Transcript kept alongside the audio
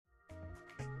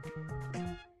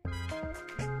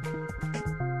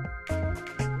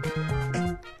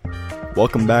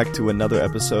Welcome back to another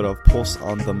episode of Pulse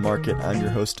on the Market. I'm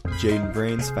your host, Jaden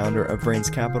Brains, founder of Brains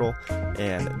Capital,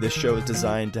 and this show is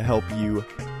designed to help you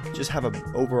just have an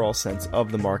overall sense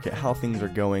of the market, how things are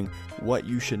going, what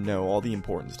you should know, all the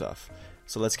important stuff.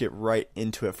 So let's get right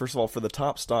into it. First of all, for the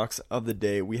top stocks of the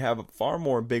day, we have far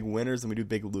more big winners than we do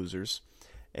big losers,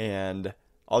 and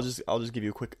I'll just give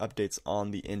you quick updates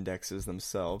on the indexes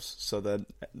themselves. So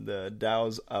the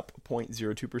Dow's up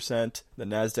 0.02%, the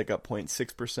Nasdaq up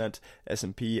 0.6%,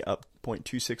 S&P up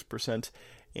 0.26%,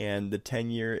 and the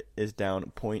 10-year is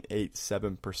down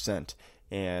 0.87%.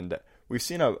 And we've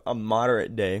seen a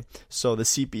moderate day. So the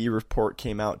CPE report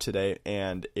came out today,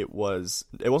 and it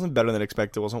wasn't better than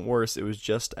expected. It wasn't worse. It was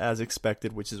just as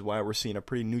expected, which is why we're seeing a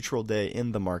pretty neutral day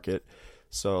in the market.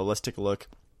 So let's take a look.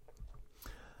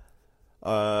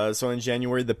 So in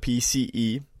January, the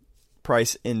PCE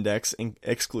price index,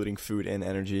 excluding food and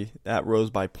energy, that rose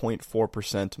by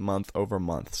 0.4% month over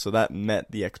month. So that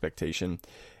met the expectation.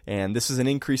 And this is an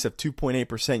increase of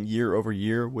 2.8% year over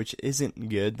year, which isn't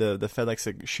good. The Fed likes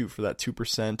to shoot for that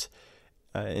 2%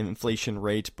 inflation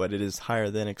rate, but it is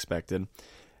higher than expected,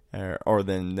 or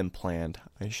than planned,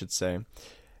 I should say.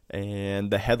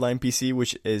 And the headline PCE,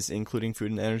 which is including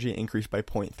food and energy, increased by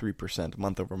 0.3%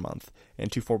 month over month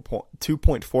and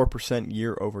 2.4%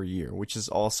 year over year, which is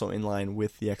also in line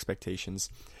with the expectations.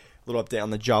 A little update on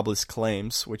the jobless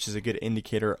claims, which is a good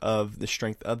indicator of the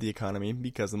strength of the economy,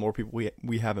 because the more people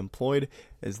we have employed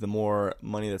is the more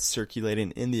money that's circulating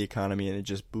in the economy, and it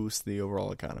just boosts the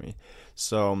overall economy.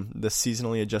 So the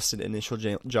seasonally adjusted initial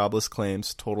jobless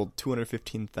claims totaled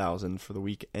 215,000 for the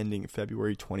week ending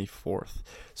February 24th.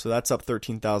 So that's up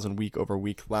 13,000 week over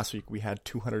week. Last week we had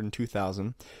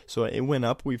 202,000. So it went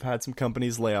up. We've had some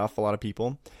companies lay off a lot of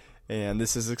people, and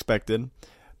this is expected.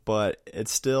 But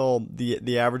it's still,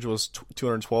 the average was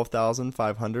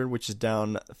 212,500, which is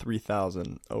down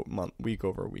 3,000 week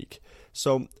over week.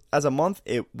 So as a month,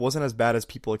 it wasn't as bad as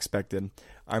people expected.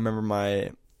 I remember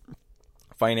my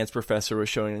finance professor was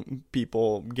showing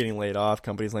people getting laid off,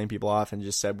 companies laying people off, and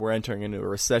just said, we're entering into a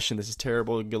recession. This is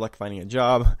terrible. Good luck finding a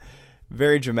job.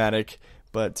 Very dramatic.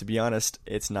 But to be honest,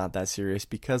 it's not that serious,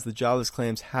 because the jobless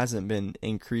claims hasn't been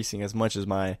increasing as much as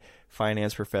my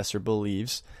finance professor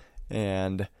believes.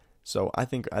 And so I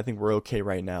think we're okay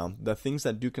right now. The things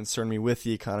that do concern me with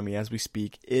the economy as we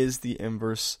speak is the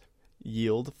inverse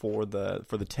yield for the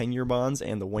 10-year bonds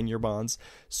and the 1-year bonds.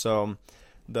 So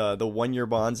the 1-year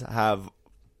bonds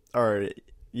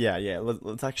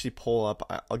let's actually pull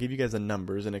up. I'll give you guys the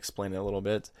numbers and explain it a little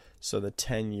bit. So the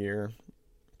 10-year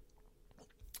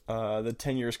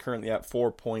is currently at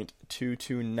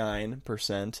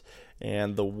 4.229%,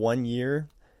 and the 1-year,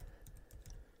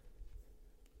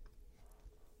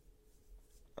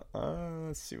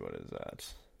 let's see, what is that?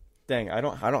 Dang, I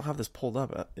don't have this pulled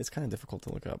up. It's kind of difficult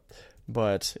to look up,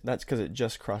 but that's because it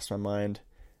just crossed my mind,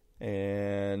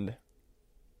 and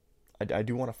I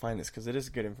do want to find this because it is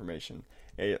good information.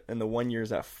 And the 1-year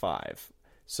is at 5.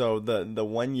 So the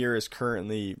 1-year is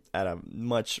currently at a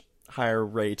much higher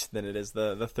rate than it is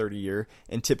the 30-year,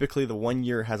 and typically the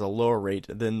 1-year has a lower rate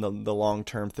than the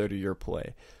long-term 30-year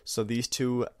play. So these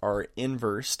two are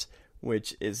inversed,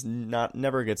 which is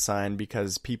never a good sign,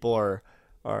 because people are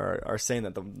saying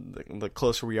that the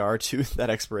closer we are to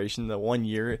that expiration, the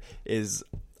 1-year is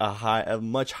a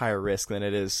much higher risk than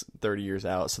it is 30 years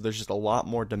out. So there's just a lot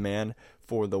more demand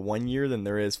for the 1-year than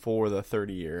there is for the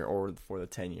 30-year or for the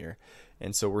 10-year.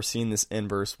 And so we're seeing this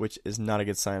inverse, which is not a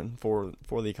good sign for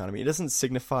the economy. It doesn't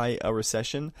signify a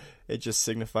recession. It just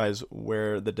signifies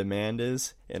where the demand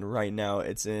is. And right now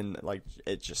it's in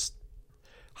just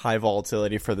high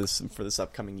volatility for this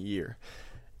upcoming year.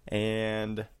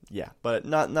 And yeah, but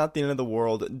not the end of the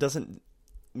world. It doesn't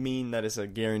mean that it's a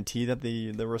guarantee that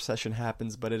the recession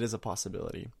happens, but it is a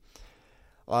possibility.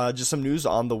 Just some news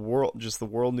on the world, just the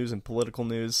world news and political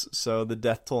news. So the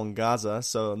death toll in Gaza.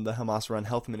 So the Hamas-run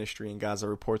health ministry in Gaza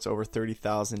reports over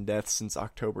 30,000 deaths since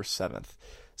October 7th.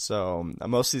 So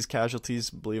most of these casualties,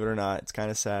 believe it or not, it's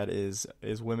kind of sad, is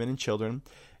women and children.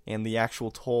 And the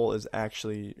actual toll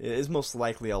is most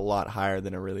likely a lot higher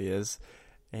than it really is.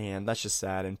 And that's just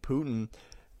sad. And Putin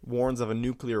warns of a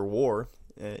nuclear war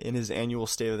in his annual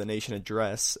State of the Nation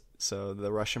address. So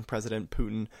the Russian President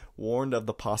Putin warned of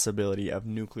the possibility of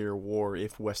nuclear war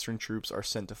if Western troops are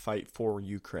sent to fight for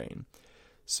Ukraine.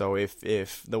 So if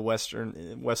the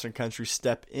Western countries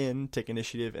step in, take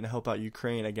initiative, and help out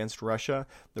Ukraine against Russia,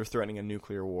 they're threatening a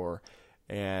nuclear war.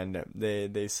 And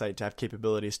they cite to have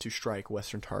capabilities to strike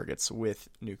Western targets with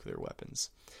nuclear weapons.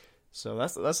 So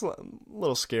that's a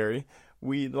little scary.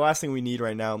 the last thing we need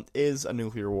right now is a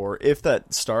nuclear war. If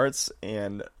that starts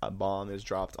and a bomb is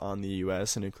dropped on the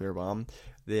U.S., a nuclear bomb,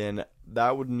 then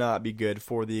that would not be good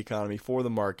for the economy, for the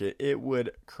market. It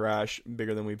would crash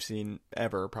bigger than we've seen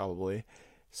ever, probably.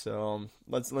 So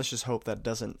let's just hope that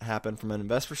doesn't happen from an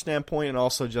investor standpoint, and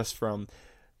also just from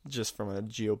a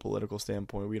geopolitical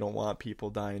standpoint. We don't want people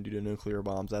dying due to nuclear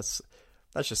bombs. That's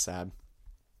just sad.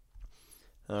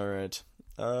 All right.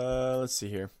 Let's see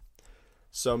here.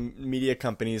 So media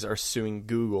companies are suing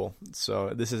Google.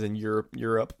 So this is in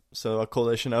Europe. So a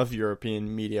coalition of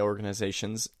European media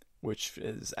organizations, which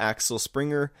is Axel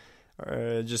Springer,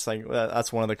 just like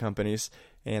that's one of the companies,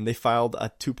 and they filed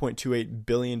a $2.28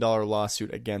 billion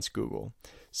lawsuit against Google.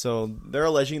 So they're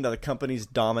alleging that the company's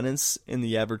dominance in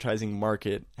the advertising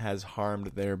market has harmed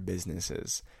their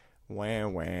businesses. Wah,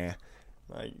 wah.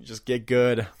 Like, just get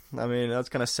good. I mean, that's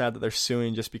kind of sad that they're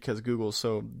suing just because Google's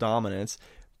so dominant.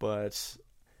 But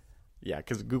yeah,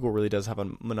 because Google really does have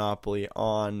a monopoly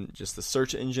on just the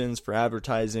search engines for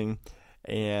advertising.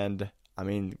 And I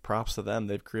mean, props to them.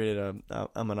 They've created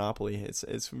a monopoly.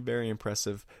 It's very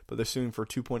impressive. But they're suing for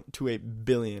 $2.28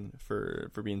 billion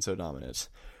for being so dominant.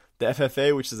 The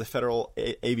FFA, which is the Federal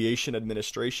Aviation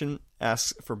Administration,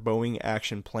 asks for Boeing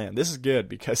action plan. This is good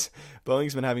because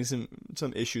Boeing's been having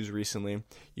some issues recently.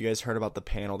 You guys heard about the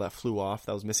panel that flew off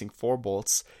that was missing 4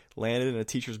 bolts, landed in a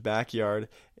teacher's backyard,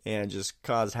 and just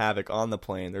caused havoc on the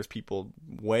plane. There's people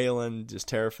wailing, just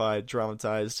terrified,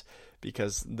 traumatized,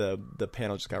 because the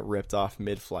panel just got ripped off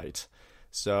mid-flight.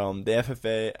 So the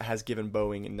FFA has given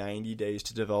Boeing 90 days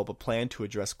to develop a plan to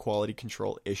address quality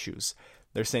control issues.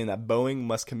 They're saying that Boeing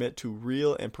must commit to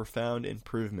real and profound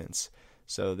improvements.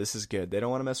 So this is good. They don't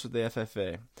want to mess with the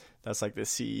FFA. That's like the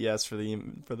CES for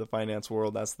the finance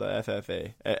world. That's the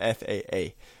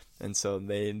FAA. And so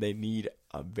they need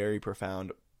a very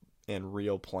profound and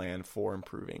real plan for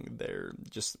improving their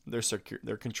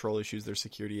control issues, their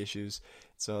security issues.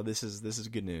 So this is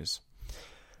good news.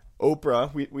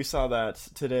 Oprah, we saw that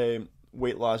today.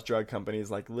 Weight loss drug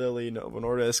companies like Lilly, Novo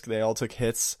Nordisk, they all took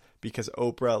hits because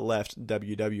Oprah left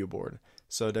WW board.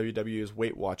 So WW is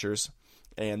Weight Watchers,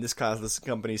 and this caused this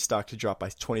company's stock to drop by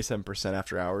 27%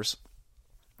 after hours.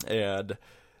 And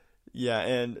yeah,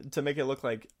 and to make it look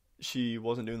like she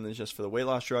wasn't doing this just for the weight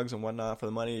loss drugs and whatnot for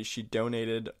the money, she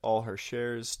donated all her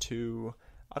shares to,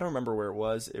 I don't remember where it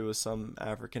was. It was some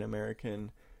African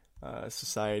American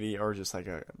society, or just like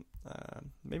a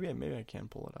maybe I can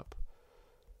pull it up.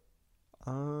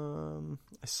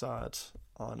 I saw it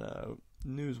on a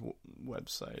news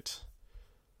website.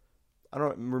 I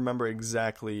don't remember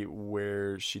exactly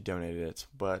where she donated it,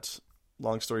 but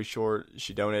long story short,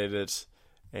 she donated it,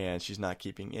 and she's not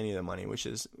keeping any of the money,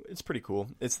 it's pretty cool.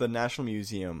 It's the National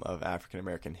Museum of African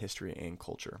American History and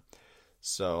Culture.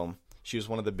 So she was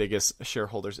one of the biggest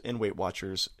shareholders in Weight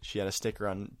Watchers. She had a stake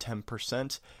around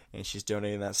 10%, and she's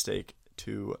donating that stake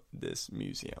to this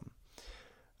museum.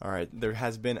 All right, there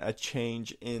has been a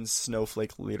change in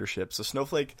Snowflake leadership. So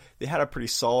Snowflake, they had a pretty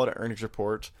solid earnings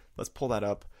report. Let's pull that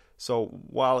up. So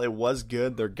while it was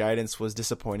good, their guidance was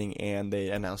disappointing, and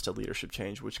they announced a leadership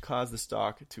change, which caused the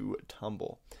stock to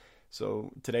tumble.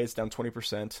 So today it's down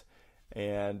 20%,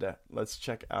 and let's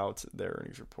check out their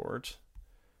earnings report.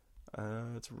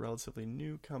 It's a relatively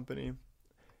new company.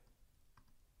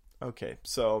 Okay,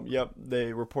 so yep,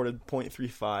 they reported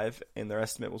 0.35, and their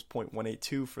estimate was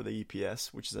 0.182 for the EPS,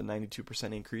 which is a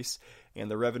 92% increase.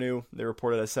 And the revenue, they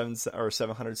reported as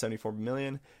 $774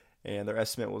 million, and their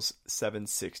estimate was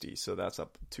 760, so that's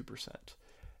up 2%.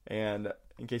 And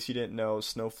in case you didn't know,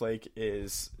 Snowflake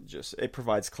it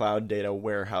provides cloud data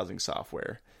warehousing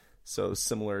software. So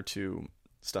similar to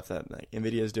stuff that like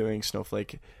NVIDIA is doing,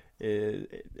 Snowflake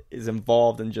is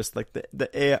involved in just like the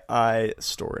AI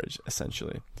storage,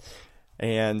 essentially.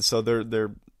 And so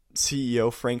their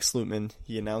CEO, Frank Slootman,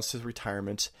 he announced his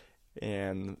retirement,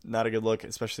 and not a good look,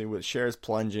 especially with shares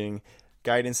plunging,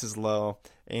 guidance is low,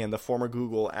 and the former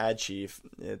Google ad chief,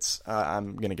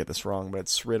 I'm going to get this wrong, but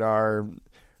it's Sridhar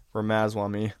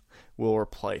Ramaswamy, will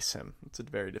replace him. It's a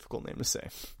very difficult name to say.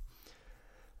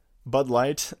 Bud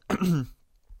Light,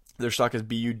 their stock is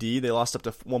BUD. They lost up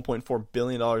to $1.4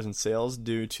 billion in sales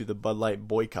due to the Bud Light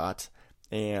boycott,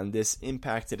 and this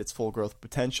impacted its full growth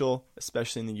potential,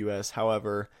 especially in the U.S.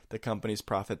 However, the company's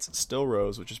profits still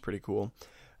rose, which is pretty cool.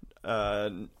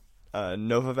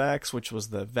 Novavax, which was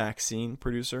the vaccine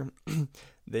producer,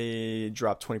 they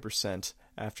dropped 20%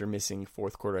 after missing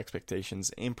fourth quarter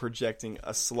expectations and projecting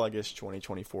a sluggish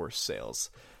 2024 sales.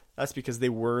 That's because they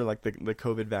were like the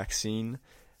COVID vaccine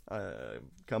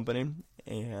company,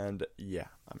 and yeah,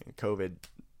 I mean, COVID,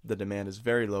 the demand is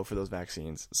very low for those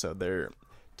vaccines, so their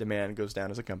demand goes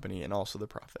down as a company, and also the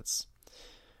profits.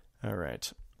 All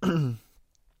right.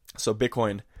 So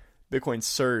Bitcoin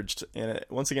surged, and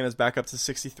once again is back up to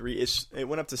 63. It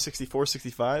went up to 64,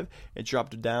 65. It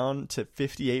dropped down to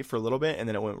 58 for a little bit, and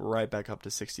then it went right back up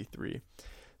to 63.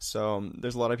 So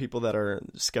there's a lot of people that are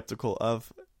skeptical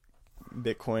of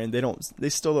Bitcoin. They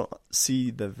still don't see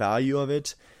the value of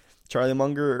it. Charlie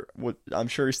Munger, I'm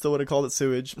sure he still would have called it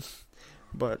sewage,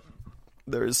 but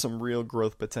there is some real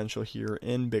growth potential here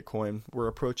in Bitcoin. We're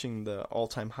approaching the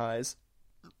all-time highs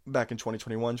back in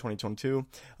 2021, 2022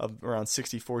 of around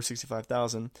 64,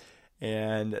 65,000.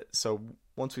 And so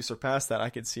once we surpass that, I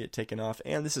could see it taking off.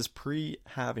 And this is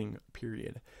pre-halving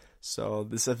period. So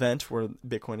this event where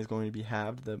Bitcoin is going to be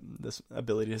halved, this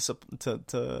ability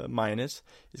to mine it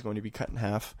is going to be cut in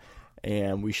half.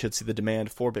 And we should see the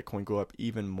demand for Bitcoin go up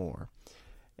even more.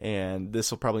 And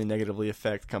this will probably negatively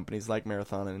affect companies like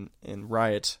Marathon and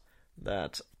Riot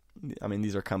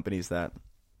these are companies that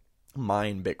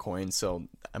mine Bitcoin. So,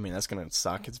 that's going to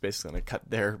suck. It's basically going to cut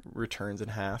their returns in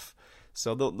half.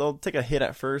 So they'll take a hit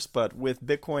at first, but with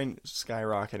Bitcoin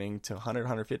skyrocketing to 100,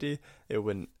 150, it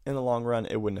wouldn't, in the long run,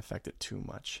 it wouldn't affect it too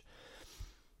much.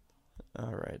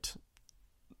 All right.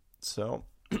 So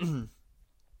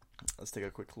let's take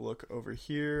a quick look over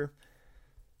here.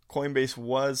 Coinbase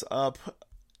was up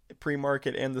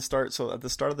pre-market and the start. So at the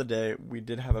start of the day, we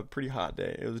did have a pretty hot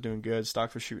day. It was doing good.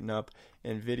 Stocks were shooting up.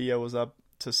 Nvidia was up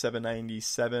to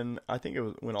 797. I think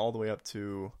it went all the way up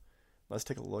to, let's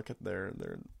take a look at their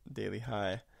daily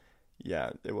high. Yeah,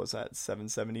 it was at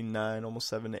 779, almost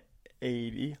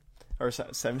 780,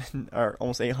 or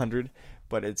almost 800,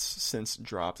 but it's since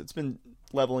dropped. It's been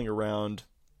leveling around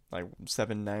like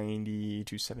 790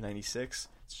 to 796.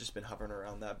 It's just been hovering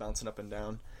around that, bouncing up and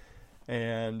down.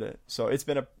 And so it's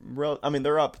been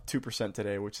they're up 2%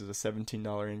 today, which is a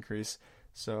 $17 increase.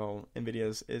 So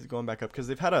Nvidia is going back up because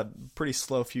they've had a pretty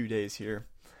slow few days here.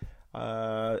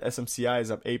 SMCI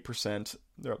is up 8%.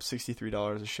 They're up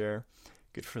 $63 a share.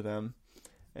 Good for them.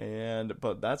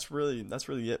 But that's really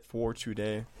it for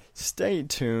today. Stay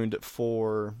tuned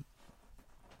for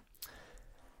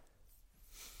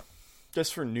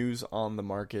news on the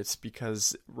markets,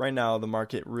 because right now the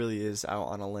market really is out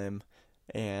on a limb.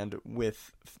 And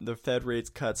with the Fed rates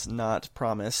cuts not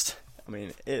promised,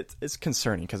 it's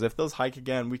concerning, because if those hike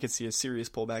again, we could see a serious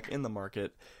pullback in the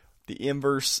market. The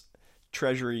inverse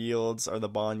treasury yields, or the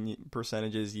bond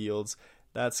percentages yields,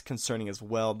 that's concerning as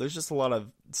well. There's just a lot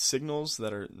of signals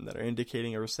that are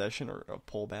indicating a recession or a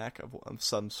pullback of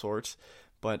some sort.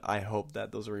 But I hope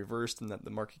that those are reversed and that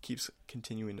the market keeps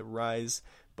continuing to rise.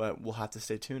 But we'll have to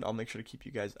stay tuned. I'll make sure to keep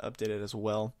you guys updated as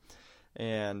well.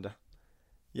 And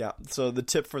yeah, so the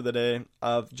tip for the day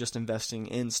of just investing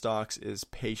in stocks is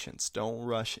patience. Don't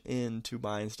rush into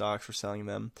buying stocks or selling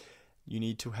them. You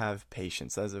need to have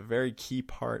patience. That is a very key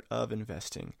part of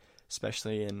investing,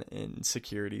 especially in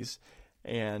securities.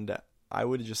 And I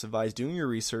would just advise doing your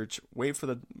research. Wait for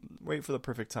the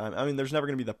perfect time. There's never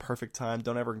going to be the perfect time.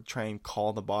 Don't ever try and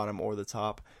call the bottom or the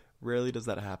top. Rarely does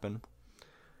that happen.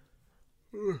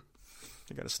 I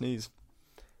gotta sneeze.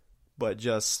 But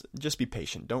just be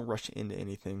patient. Don't rush into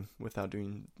anything without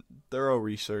doing thorough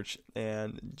research,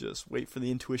 and just wait for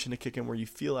the intuition to kick in where you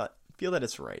feel that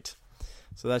it's right.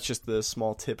 So that's just the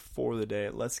small tip for the day.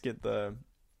 Let's get my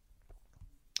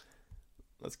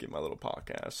little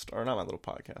podcast, or not my little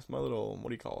podcast, my little, what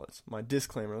do you call it? My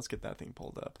disclaimer. Let's get that thing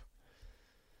pulled up.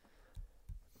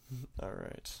 All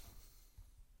right.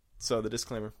 So the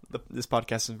disclaimer, this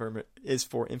podcast is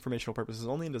for informational purposes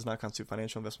only and does not constitute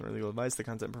financial, investment, or legal advice. The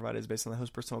content provided is based on the host's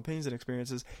personal opinions and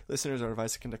experiences. Listeners are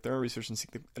advised to conduct their own research and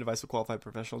seek the advice of qualified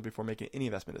professionals before making any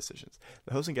investment decisions.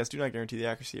 The host and guests do not guarantee the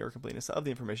accuracy or completeness of the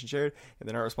information shared, and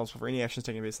they're not responsible for any actions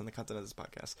taken based on the content of this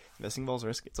podcast. Investing involves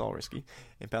risk. It's all risky,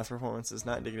 and past performance is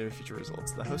not indicative of future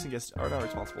results. The host and guests are not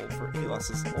responsible for any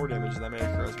losses or damages that may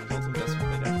occur as a result of investments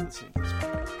made after listening to this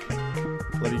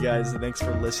podcast. Love you guys. Thanks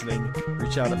for listening.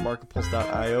 Reach out at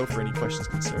marketpulse.io for any questions,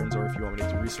 concerns, or if you want me to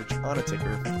do research on a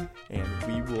ticker. And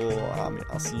we will,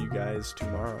 I'll see you guys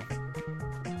tomorrow.